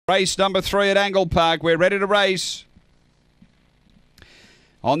Race number 3 at Angle-Park. We're ready to race.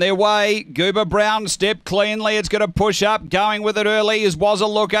 On their way, Goober Brown stepped cleanly. It's going to push up. Going with it early is Was a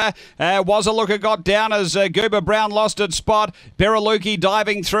Looker. Was a Looker got down as Goober Brown lost its spot. Beraluki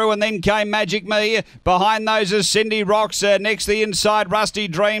diving through, and then came Magic Me. Behind those is Cindy Rocks. Next the inside, Rusty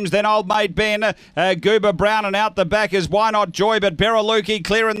Dreams. Then Old Mate Ben. Goober Brown, and out the back is Why Not Joy. But Beraluki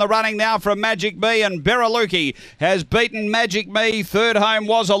clear in the running now from Magic Me. And Beraluki has beaten Magic Me. Third home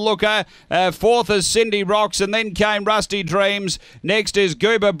Was a Looker. Fourth is Cindy Rocks. And then came Rusty Dreams. Next is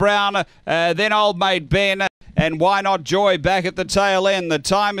Goober Brown, then Old Mate Ben, and Why Not Joy back at the tail end. The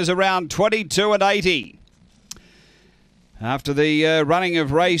time is around 22:80. After the running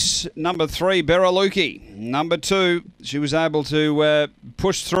of race number 3, Beraluki. Number 2, she was able to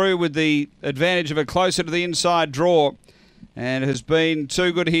push through with the advantage of a closer to the inside draw, and has been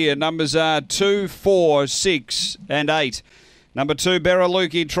too good here. Numbers are 2, 4, 6 and 8. Number 2,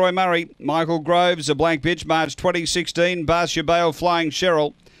 Beraluki, Troy Murray. Michael Groves, a blank bitch, March 2016. Basia Bale, Flying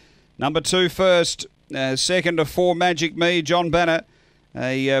Cheryl. Number 2 first. Second to 4, Magic Me, John Banner.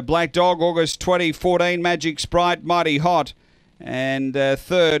 A black dog, August 2014, Magic Sprite, Mighty Hot. And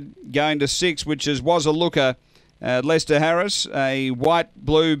third, going to 6, which is Was a Looker, Lester Harris. A white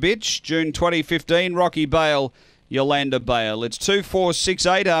blue bitch, June 2015, Rocky Bale, Yolanda Bale. It's 2, 4, 6,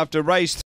 8 after race